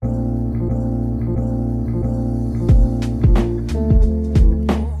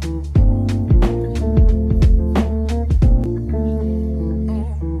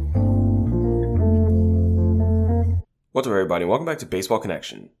What's up, everybody? Welcome back to Baseball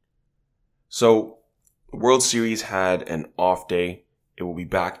Connection. So, the World Series had an off day. It will be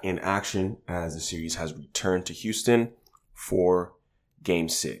back in action as the series has returned to Houston for Game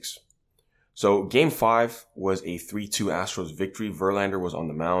 6. So, Game 5 was a 3-2 Astros victory. Verlander was on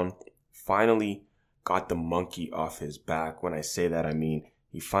the mound. Finally got the monkey off his back. When I say that, I mean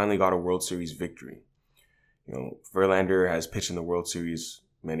he finally got a World Series victory. Verlander has pitched in the World Series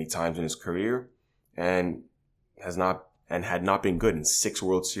many times in his career and had not been good in 6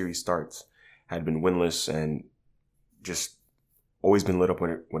 World Series starts, had been winless and just always been lit up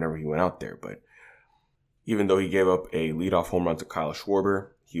whenever he went out there. But even though he gave up a leadoff home run to Kyle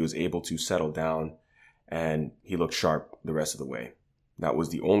Schwarber, he was able to settle down and he looked sharp the rest of the way. That was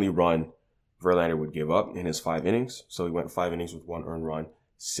the only run Verlander would give up in his 5 innings. So he went 5 innings with 1 earned run,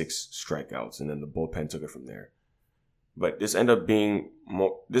 6 strikeouts, and then the bullpen took it from there. But this ended up being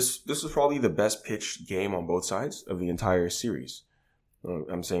this was probably the best pitched game on both sides of the entire series.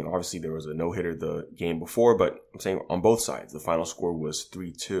 I'm saying obviously there was a no-hitter the game before, but I'm saying on both sides. The final score was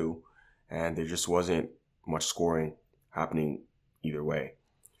 3-2, and there just wasn't much scoring happening either way.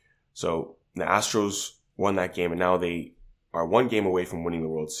 So the Astros won that game, and now they are 1 game away from winning the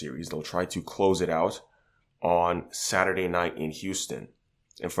World Series. They'll try to close it out on Saturday night in Houston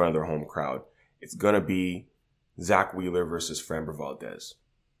in front of their home crowd. It's going to be Zach Wheeler versus Framber Valdez.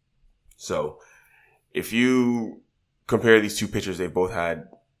 So, if you compare these two pitchers, they've both had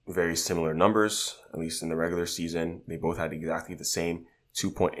very similar numbers, at least in the regular season. They both had exactly the same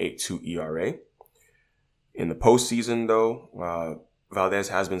 2.82 ERA. In the postseason, though, Valdez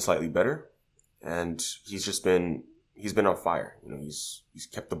has been slightly better, and he's been on fire. He's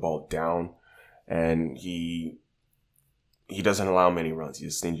kept the ball down, and he doesn't allow many runs.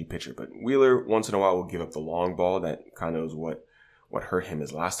 He's a stingy pitcher. But Wheeler, once in a while, will give up the long ball. That kind of is what hurt him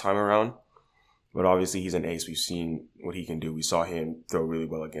his last time around. But obviously, he's an ace. We've seen what he can do. We saw him throw really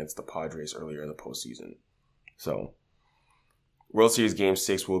well against the Padres earlier in the postseason. So, World Series Game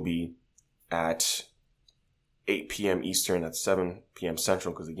 6 will be at 8 p.m. Eastern. That's 7 p.m.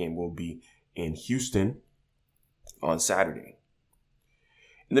 Central, because the game will be in Houston on Saturday.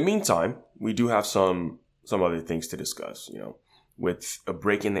 In the meantime, we do have some other things to discuss. With a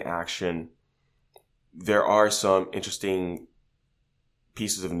break in the action, there are some interesting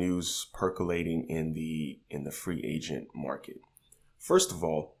pieces of news percolating in the free agent market. First of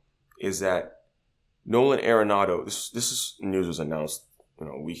all, is that Nolan Arenado, this news was announced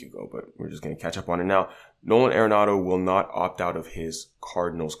a week ago, but we're just going to catch up on it now. Nolan Arenado will not opt out of his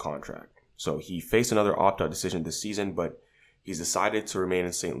Cardinals contract. So he faced another opt-out decision this season, but he's decided to remain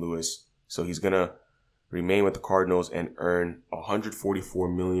in St. Louis. So he's going to remain with the Cardinals and earn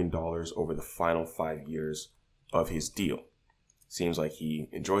 $144 million over the final 5 years of his deal. Seems like he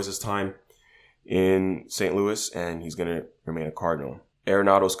enjoys his time in St. Louis, and he's going to remain a Cardinal.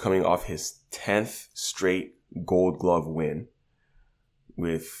 Arenado's coming off his 10th straight Gold Glove win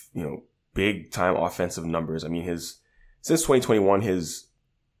with, big time offensive numbers. I mean, since 2021, his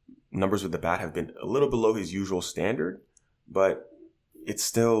numbers with the bat have been a little below his usual standard, but it's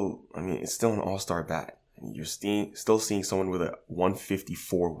still an all-star bat. You're still seeing someone with a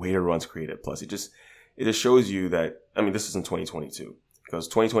 154 weighted runs created plus. It just shows you that, this is in 2022. Because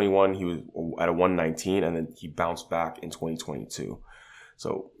 2021, he was at a 119, and then he bounced back in 2022.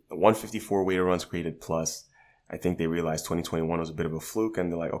 So, the 154 weighted runs created plus, I think they realized 2021 was a bit of a fluke,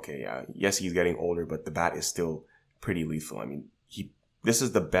 and they're like, okay, yeah, yes, he's getting older, but the bat is still pretty lethal. This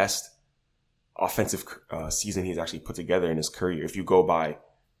is the best offensive season he's actually put together in his career, if you go by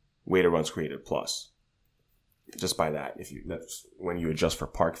weighted runs created plus. Just by that, that's when you adjust for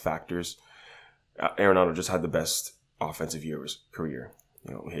park factors. Arenado just had the best offensive year of his career.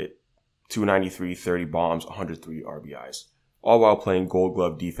 Hit 293, 30 bombs, 103 RBIs, all while playing Gold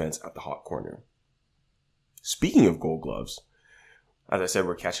Glove defense at the hot corner. Speaking of Gold Gloves, as I said,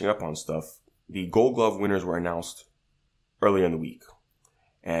 we're catching up on stuff. The Gold Glove winners were announced earlier in the week,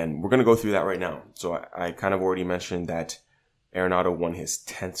 and we're going to go through that right now. So I kind of already mentioned that Arenado won his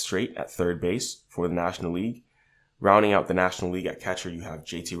 10th straight at third base for the National League. Rounding out the National League at catcher, you have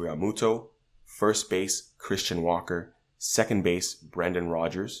JT Realmuto. First base, Christian Walker. Second base, Brendan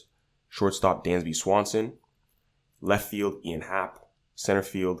Rodgers. Shortstop, Dansby Swanson. Left field, Ian Happ. Center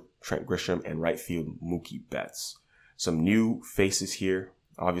field, Trent Grisham. And right field, Mookie Betts. Some new faces here,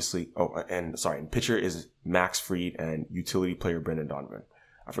 obviously. And pitcher is Max Fried and utility player Brendan Donovan.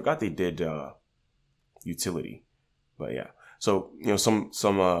 I forgot they did utility, but yeah. So, some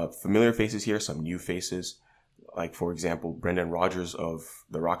familiar faces here, some new faces. Like, for example, Brendan Rodgers of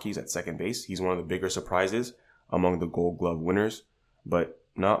the Rockies at second base. He's one of the bigger surprises among the Gold Glove winners. But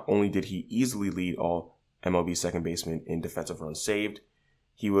not only did he easily lead all MLB second baseman in defensive runs saved.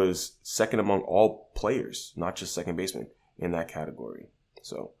 He was second among all players, not just second baseman, in that category.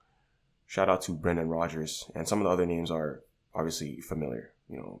 So shout out to Brendan Rodgers. And some of the other names are obviously familiar.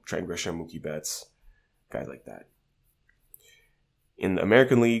 Trent Grisham, Mookie Betts, guys like that. In the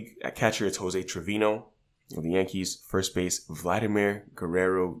American League, at catcher, it's Jose Trevino. Of the Yankees, first base, Vladimir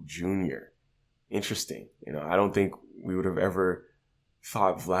Guerrero Jr. Interesting. I don't think we would have ever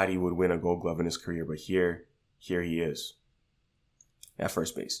thought Vladdy would win a Gold Glove in his career, but here he is at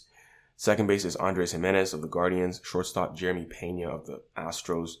first base. Second base is Andres Gimenez of the Guardians. Shortstop, Jeremy Pena of the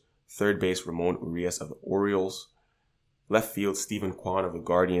Astros. Third base, Ramon Urias of the Orioles. Left field, Stephen Kwan of the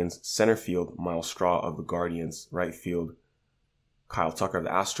Guardians. Center field, Miles Straw of the Guardians. Right field, Kyle Tucker of the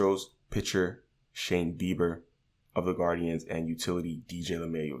Astros. Pitcher, Shane Bieber of the Guardians. And utility, DJ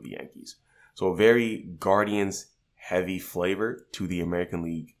LeMahieu of the Yankees. So a very Guardians-heavy flavor to the American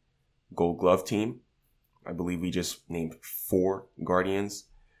League Gold Glove team. I believe we just named 4 Guardians.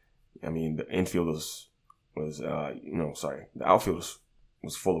 I mean, the infield the outfield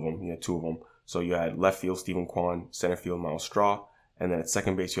was full of them. You had 2 of them. So you had left field, Stephen Kwan, center field, Miles Straw. And then at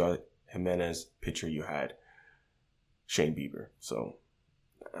second base, you had Jimenez. Pitcher, you had Shane Bieber. So,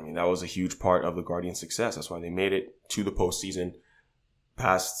 I mean, that was a huge part of the Guardians' success. That's why they made it to the postseason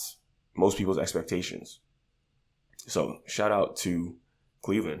past most people's expectations. So, shout out to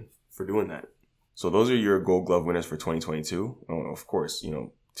Cleveland for doing that. So, those are your Gold Glove winners for 2022. Oh, of course,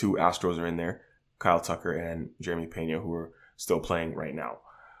 2 Astros are in there, Kyle Tucker and Jeremy Pena, who are still playing right now.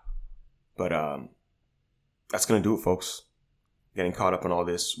 But that's going to do it, folks. Getting caught up on all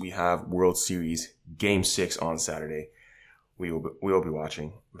this, we have World Series Game 6 on Saturday. We will be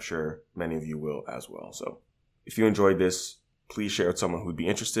watching. I'm sure many of you will as well. So if you enjoyed this, please share with someone who'd be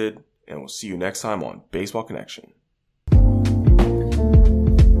interested, and we'll see you next time on Baseball Connection.